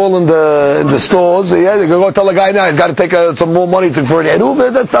spent it all in the stores, they go tell the guy now he's got to take some more money for an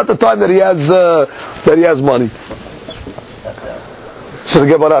Eruv. That's not the time that he has money. So the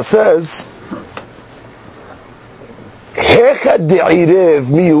Gemara says,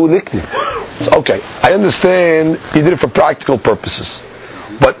 okay, I understand he did it for practical purposes,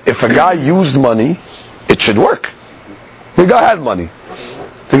 but if a guy used money, it should work. The guy had money.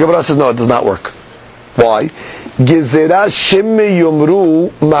 The Gemara says no, it does not work. Why? Because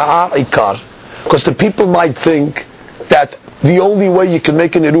the people might think that the only way you can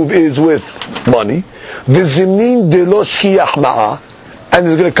make an eruv is with money. And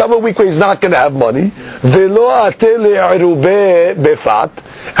there's going to come a week where he's not going to have money. And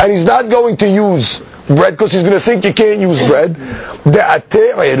he's not going to use bread because he's going to think you can't use bread. And the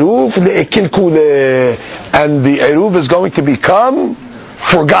eruv is going to become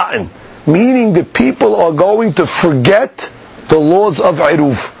forgotten. Meaning the people are going to forget the laws of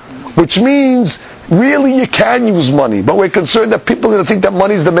eruv. Which means, really you can use money, but we're concerned that people are going to think that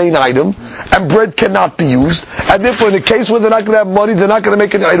money is the main item, and bread cannot be used, and therefore in the case where they're not going to have money, they're not going to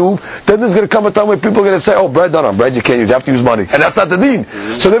make an eruv, then there's going to come a time where people are going to say, oh, bread you can't use, you have to use money, and that's not the deen.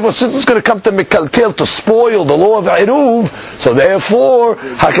 So therefore, since it's going to come to mekalkel, to spoil the law of eruv, so therefore,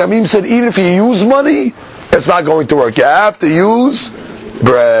 Hakamim said, even if you use money, it's not going to work. You have to use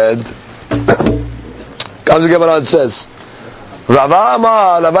bread. Comes the Gemara and says,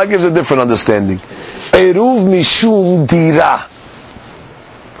 Rava gives a different understanding. Eruv mishum dira.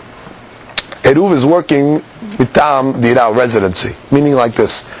 Eruv is working with tam dira, residency. Meaning like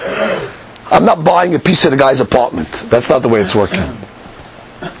this. I'm not buying a piece of the guy's apartment. That's not the way it's working.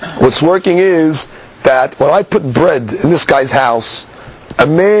 What's working is that when I put bread in this guy's house, a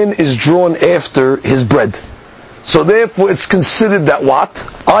man is drawn after his bread. So therefore it's considered that what?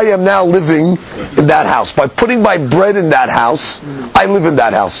 I am now living in that house. By putting my bread in that house, I live in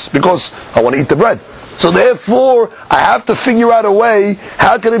that house because I want to eat the bread. So therefore, I have to figure out a way,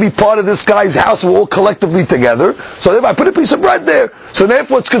 how can I be part of this guy's house? We're all collectively together. So if I put a piece of bread there, so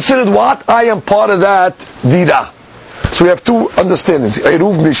therefore it's considered what? I am part of that dira. So we have two understandings.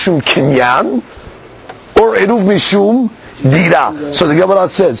 Eruv mishum kinyan, or Eruv mishum dira. So the Gemara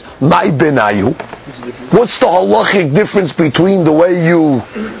says, Mai benayu. What's the halachic difference between the way you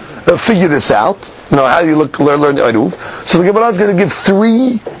figure this out? How do you learn Eruv? So the Gemara is going to give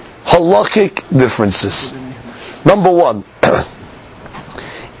three halachic differences. Number one,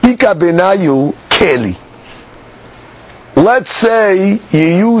 Ika benayu keli. Let's say you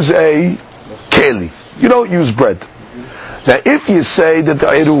use a keli. You don't use bread. Now if you say that the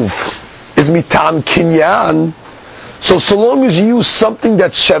Eruv is mitam kinyan, so long as you use something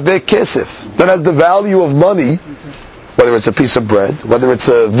that's shaveh kesef, that has the value of money, whether it's a piece of bread, whether it's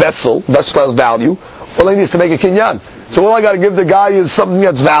a vessel has value, all I need is to make a kinyan. So all I got to give the guy is something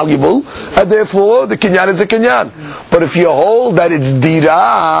that's valuable, and therefore the kinyan is a kinyan. But if you hold that it's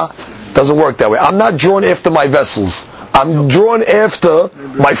dira, it doesn't work that way. I'm not drawn after my vessels. I'm drawn after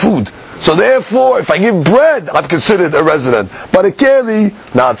my food. So therefore, if I give bread, I'm considered a resident. But a keli,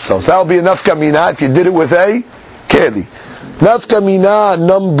 not so. So that'll be a nafka mina if you did it with a keli. Nafka mina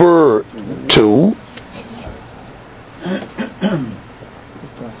number 2.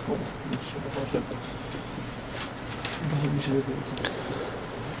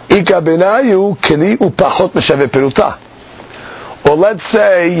 Ika benayu keli upachot meshave peruta. Or let's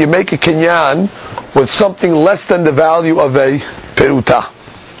say you make a kinyan with something less than the value of a peruta.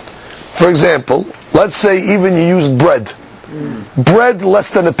 For example, let's say even you used bread. Bread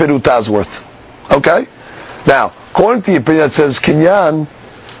less than a peruta's worth. Okay? Now, according to the opinion that says kinyan,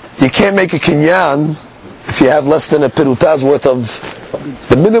 you can't make a kinyan if you have less than a peruta's worth of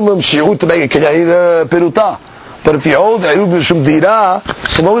the minimum shiur to make a kinyan, you need a peruta. But if you hold Eruvin mishum dira,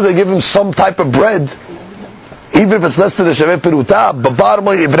 so long as I give him some type of bread, even if it's less than a shaveh peruta, but bottom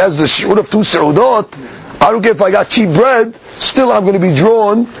line, if it has the shiur of 2 seudot, I don't care if I got cheap bread, still I'm going to be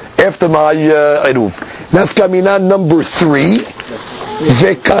drawn after my Eruv. Nafka mina number 3,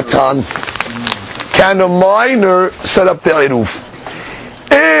 vekatan. Can a minor set up the Eruv?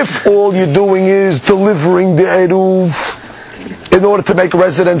 If all you're doing is delivering the Eruv in order to make a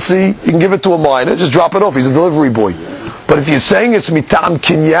residency, you can give it to a minor, just drop it off, he's a delivery boy. But if you're saying it's mitam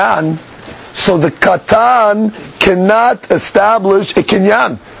kinyan, so the katan cannot establish a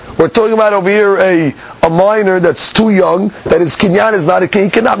kinyan. We're talking about over here a minor that's too young, that his kinyan is not a kinyan, he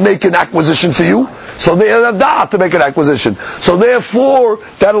cannot make an acquisition for you, so they have not to make an acquisition. So therefore,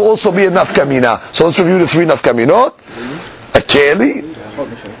 that'll also be a nafkamina. So let's review the 3 nafkaminot. A keli,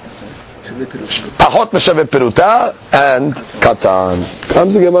 pachot meshaveh peruta, and katan.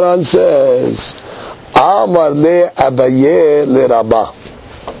 Comes the Gemara and says, Amar le Abaye le Rabbah.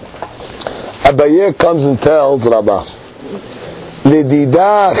 Abaye comes and tells Rabbah,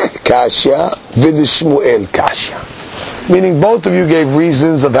 Ledidach kasha, v'lishmuel kasha. Meaning both of you gave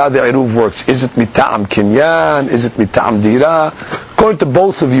reasons of how the Eruv works. Is it mitam kinyan? Is it mitam dira? According to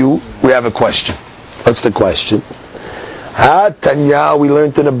both of you, we have a question. What's the question? Ha-tanya, we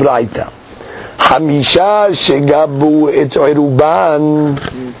learned in a Braita. Hamisha shegabu et eruban.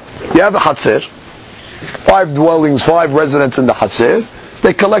 You have a Hatzer. 5 dwellings, 5 residents in the Hatzer.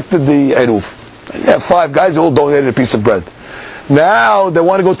 They collected the Eruv. They have 5 guys, they all donated a piece of bread. Now they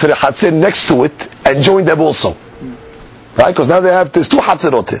want to go to the Hatzer next to it and join them also. Right? Because now there's 2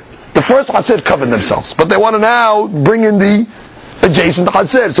 Hatzerot here. The first Hatzer covered themselves, but they want to now bring in the adjacent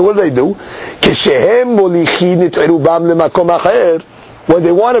Hatzer. So what do? When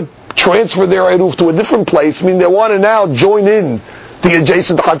they want to transfer their Eruv to a different place, meaning they want to now join in the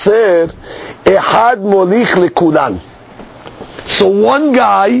adjacent Hatzer, Ehad molich lekulan. So one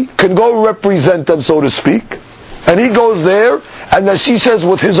guy can go represent them, so to speak, and he goes there, and then she says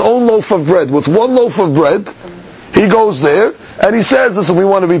with his own loaf of bread, with 1 loaf of bread, he goes there, and he says, listen, we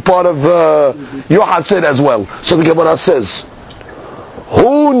want to be part of your Hatzer as well. So the Gemara says,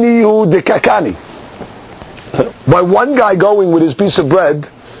 Hu nihu dekakani. By one guy going with his piece of bread,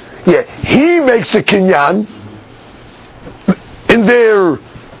 he makes a kinyan in their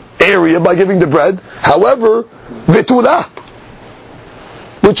area by giving the bread. However, vetula,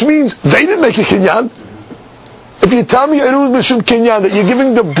 which means they didn't make a kinyan. If you tell me Eruvin mishum kinyan, that you're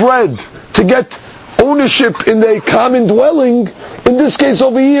giving the bread to get ownership in a common dwelling, in this case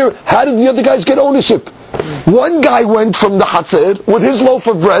over here, how did the other guys get ownership? One guy went from the Hatzer with his loaf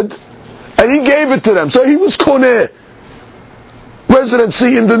of bread, and he gave it to them. So he was koneh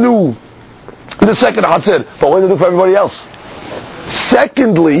residency in the second Hatzer. But what does it do for everybody else?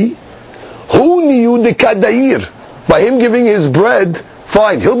 Secondly, who knew the Kadair? By him giving his bread,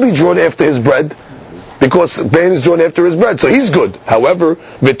 fine, he'll be drawn after his bread, because Ben is drawn after his bread, so he's good. However,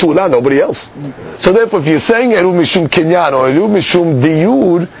 Vetula, nobody else. So therefore, if you're saying Eruv Mishum Kinyan or Eruv Mishum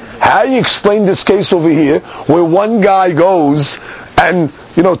Diyur, how do you explain this case over here, where one guy goes and,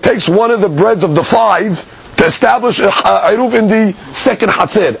 takes one of the breads of the 5 to establish Eruv in the second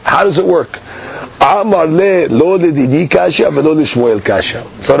Hatzer? How does it work? Amar le lo ledidi kasha velo lishmuel kasha.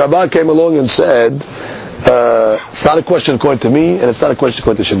 So Rabbah came along and said, it's not a question according to me, and it's not a question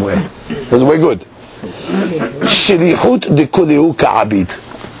according to Shemuel. That's way good. Shilihut dekulihu ka'abid.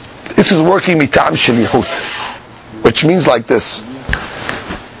 This is working mitam shilihut, which means like this.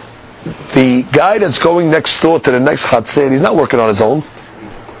 The guy that's going next door to the next Hatzer, he's not working on his own.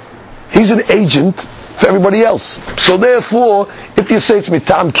 He's an agent for everybody else. So therefore, if you say it's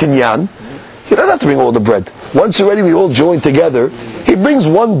mitam kinyan, he doesn't have to bring all the bread. Once already we all join together, he brings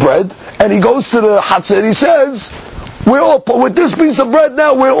one bread, and he goes to the Hatzer and he says, with this piece of bread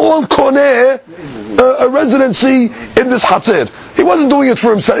now, we're all koneh a residency in this Hatzer. He wasn't doing it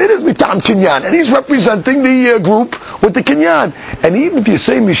for himself. It is mitam kinyan, and he's representing the group with the kinyan. And even if you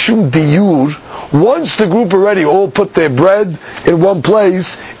say mishum diyur, once the group already all put their bread in one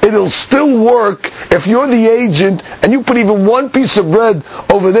place, it'll still work if you're the agent and you put even one piece of bread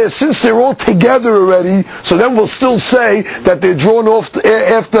over there, since they're all together already. So then we'll still say that they're drawn off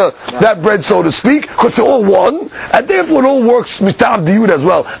after that bread, so to speak, because they're all one, and therefore it all works mitam diyur as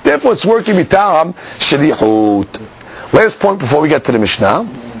well. Therefore it's working mitam shilihut. Last point before we get to the Mishnah.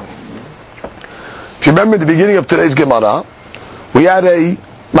 If you remember at the beginning of today's Gemara, we had a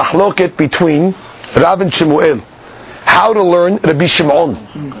mahloket between Rav and Shemuel. How to learn Rabbi Shimon.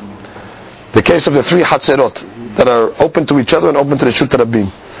 The case of the 3 Hatzerot that are open to each other and open to the Shut Rabbim.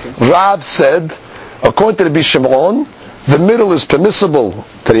 Rav said, according to Rabbi Shimon, the middle is permissible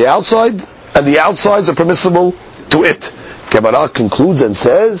to the outside, and the outsides are permissible to it. Gemara concludes and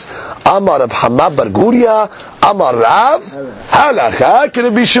says, Amar Rav Hama bar Guria, Amar Rav, Halacha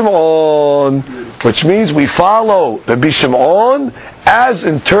Rabbi Shimon. Which means we follow Rabbi Shimon as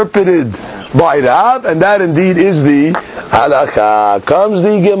interpreted by Rav, and that indeed is the Halacha. Comes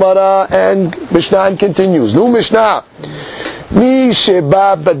the Gemara and Mishnah and continues. New Mishnah. Mi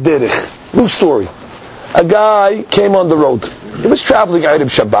sheba baderich. New story. A guy came on the road. He was traveling Erev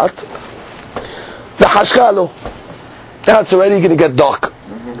Shabbat. The Hashkalo. Now it's already going to get dark.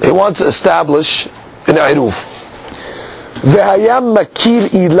 He wants to establish an Eruv. V'hayam makir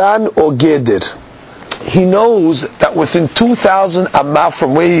ilan o geder. He knows that within 2,000 amah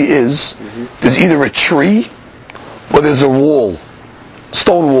from where he is, there's either a tree or there's a wall,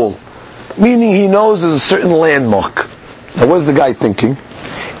 stone wall. Meaning he knows there's a certain landmark. Now what is the guy thinking?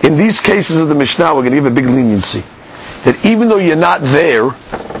 In these cases of the Mishnah, we're going to give a big leniency. That even though you're not there,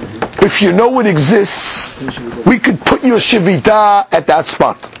 if you know it exists, we could put your shivita at that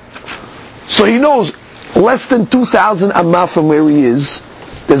spot. So he knows less than 2,000 amah from where he is,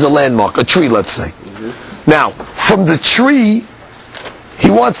 there's a landmark, a tree, let's say. Now, from the tree, he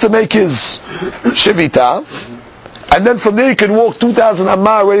wants to make his shivita, and then from there he can walk 2,000 amah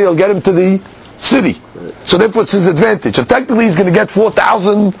already, he'll get him to the city. So therefore it's his advantage. So technically he's going to get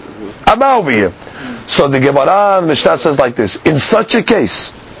 4,000 amah over here. So the Gemara and Mishnah says like this: in such a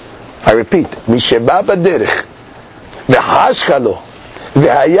case, I repeat, Misheba baderich, v'hashkalo,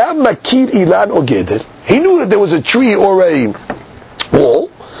 v'haya makir ilan o geder. He knew that there was a tree or a wall.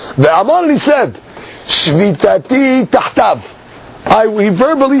 Ve'amar, he said, shvitati tahtav. He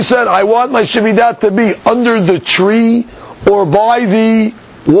verbally said, I want my shvitat to be under the tree or by the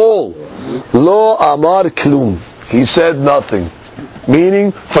wall. Lo amar klum. He said nothing.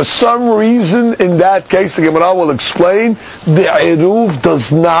 Meaning, for some reason in that case, the Gemara will explain, the Eruv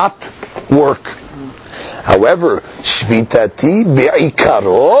does not work. However, shvitati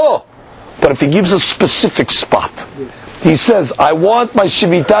be'ikaro. But if he gives a specific spot, he says, I want my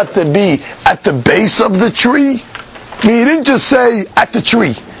shvitat to be at the base of the tree. He didn't just say at the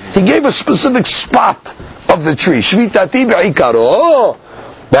tree. He gave a specific spot of the tree. Shvitati be'ikaro.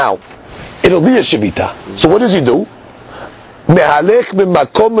 Now, it'll be a shvita. So what does he do? Now, once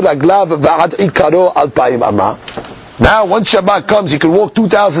Shabbat comes, he can walk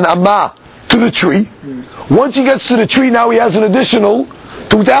 2,000 amah to the tree. Once he gets to the tree, now he has an additional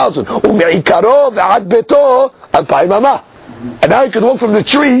 2,000. And now he can walk from the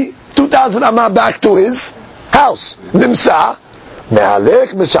tree 2,000 amah back to his house. Nimsa.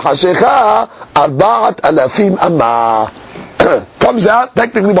 Comes out,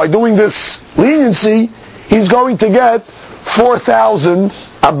 technically by doing this leniency, he's going to get 4,000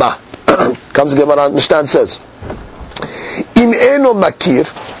 amma. Comes the Gemara and Mishnah says, Im eno makir,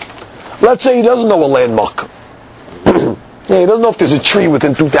 let's say he doesn't know a landmark. He doesn't know if there's a tree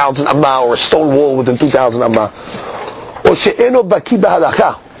within 2,000 amma or a stone wall within 2,000 amma. Or she'eno baki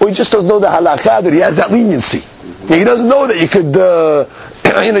b'halakha, or he just doesn't know the halakha that he has that leniency. He doesn't know that you could,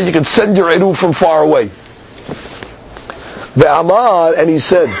 you could send your eruv from far away. Ve'amar, and he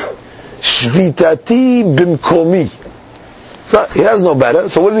said, shvitati bimkomi. So he has no better.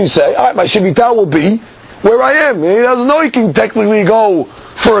 So what did he say? All right, my shvita will be where I am. He doesn't know he can technically go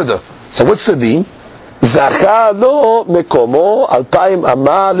further. So what's the deen? Zacha lo mekomo alpayim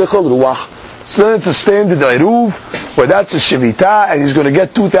amma lechol ruach. So then it's a standard eruv, where that's a shivita, and he's going to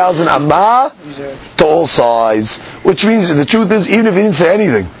get 2,000 amma to all sides. Which means, the truth is, even if he didn't say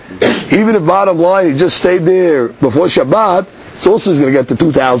anything, even if bottom line he just stayed there before Shabbat, so also he's going to get the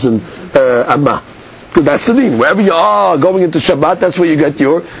 2,000 amma. Because that's the deen. Wherever you are going into Shabbat, that's where you get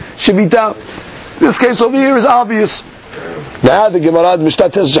your shivita. This case over here is obvious. Now the Gemara Mishnah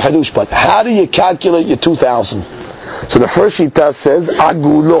tells Hadush, but how do you calculate your 2,000? So the first shita says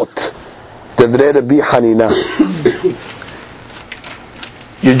agulot.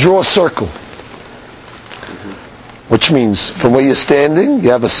 You draw a circle, which means from where you're standing,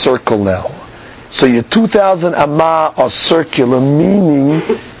 you have a circle now. So your 2,000 amma are circular, meaning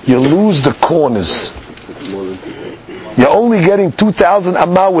you lose the corners. You're only getting 2,000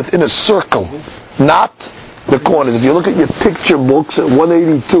 amma within a circle, not the corners. If you look at your picture books at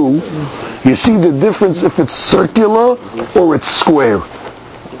 182, you see the difference if it's circular or it's square.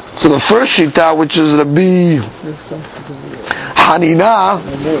 So the first shita, which is Rabbi Hanina,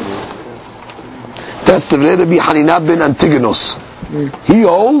 that's the Rabbi Hanina bin Antigonus. He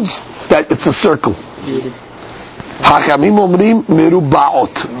holds that it's a circle. Hakamim omrim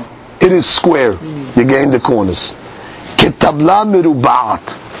merubaot. It is square. You gain the corners. Ketabla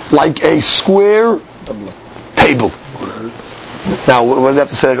merubaat, like a square table. Now, what does that have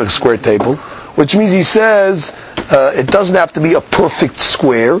to say, like a square table? Which means he says it doesn't have to be a perfect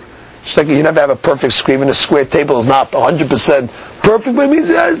square. Just like you never have a perfect square, even a square table is not 100% perfect, but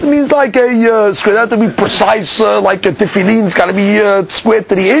it means like a square. It doesn't have to be precise, like a tefillin. It's got to be square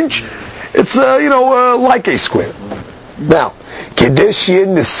to the inch. It's like a square. Now,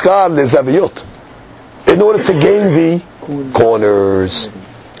 in order to gain the corners.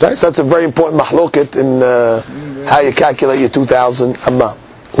 Okay, so that's a very important mahloket in how you calculate your 2,000 amma.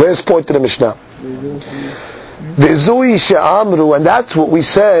 Last point to the Mishnah. V'zui she'amru, and that's what we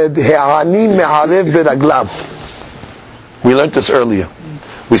said, he'ani me'arev beraglav. We learned this earlier.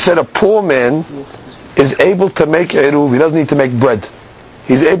 We said a poor man is able to make eruv, he doesn't need to make bread.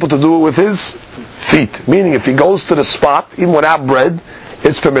 He's able to do it with his feet. Meaning if he goes to the spot, even without bread,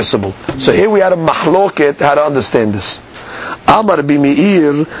 it's permissible. So here we had a mahloket, how to understand this. Amar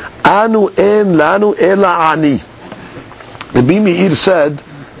b'mi'ir, anu en lanu ela ani. The Bimi'ir said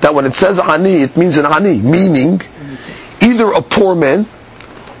that when it says ani, it means an ani, meaning either a poor man,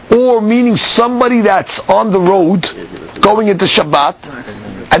 or meaning somebody that's on the road going into Shabbat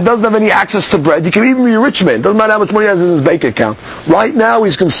and doesn't have any access to bread. He can even be a rich man, doesn't matter how much money he has in his bank account. Right now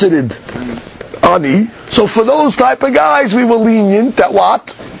he's considered ani. So for those type of guys, we were lenient that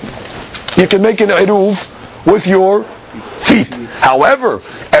what? You can make an eruv with your feet. However,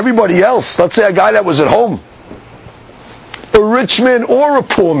 everybody else, let's say a guy that was at home, a rich man or a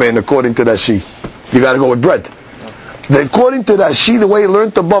poor man, according to Rashi, you got to go with bread. According to Rashi, the way he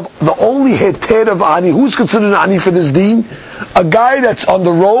learned above, the only heter of ani, who's considered an ani for this deen? A guy that's on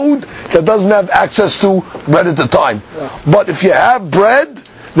the road that doesn't have access to bread at the time. But if you have bread,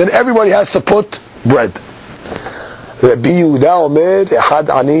 then everybody has to put bread. Rabbi Yehuda omer echad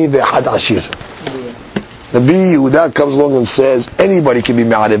ani ve'echad ashir. Rabbi Yehuda comes along and says anybody can be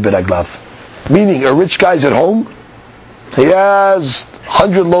me'arev beraglav, meaning a rich guy's at home. He has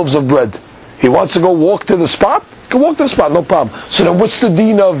 100 loaves of bread. He wants to go walk to the spot? He can walk to the spot, no problem. So then what's the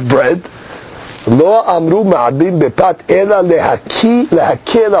deen of bread? Lo amru ma'adbim bepat ela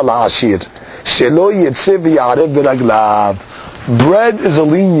lehakel al ashir shelo yetze v'yarev beraglav. Bread is a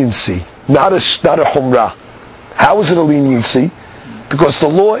leniency, not a humrah. How is it a leniency? Because the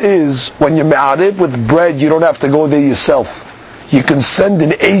law is, when you're ma'arev with bread, you don't have to go there yourself. You can send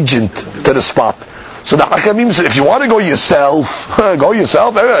an agent to the spot. So the Hakamim said, if you want to go yourself, go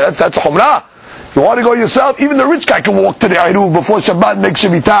yourself. That's humrah. You want to go yourself? Even the rich guy can walk to the Eruv before Shabbat and make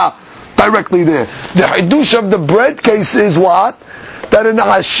Shevitah directly there. The Hidush of the bread case is what? That in the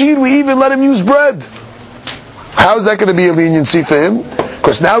Ashir we even let him use bread. How is that going to be a leniency for him?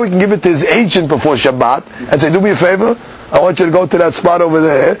 Because now we can give it to his agent before Shabbat and say, do me a favor, I want you to go to that spot over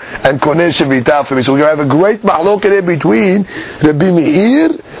there and koneh shevita for me. So we have a great mahloket in between Rabbi Meir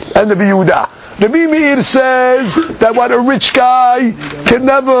and Rabbi Yehuda. Rabbi Meir says that what a rich guy can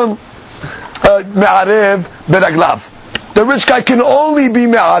never me'arev beraglav. The rich guy can only be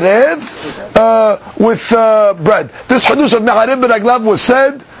me'arev with bread. This hadush of me'arev beraglav was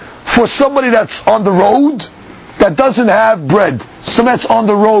said for somebody that's on the road that doesn't have bread. Somebody that's on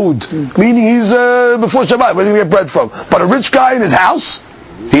the road, meaning he's before Shabbat. Where's he going to get bread from? But a rich guy in his house,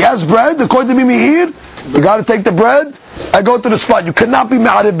 he has bread. According to Meir, you got to take the bread and go to the spot. You cannot be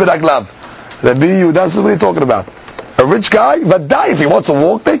me'arev beraglav. Rabbi Yehuda, that's what he's talking about. A rich guy, Vaday, if he wants to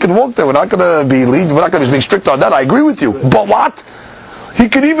walk there, he can walk there. We're not going to be lenient. We're not going to be strict on that. I agree with you. But what? He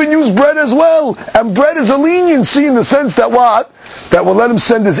can even use bread as well. And bread is a leniency in the sense that what? That will let him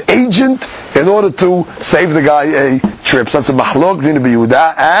send his agent in order to save the guy a trip. So that's a mahlok between Rabbi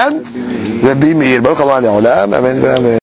Yehuda and Rabbi Meir.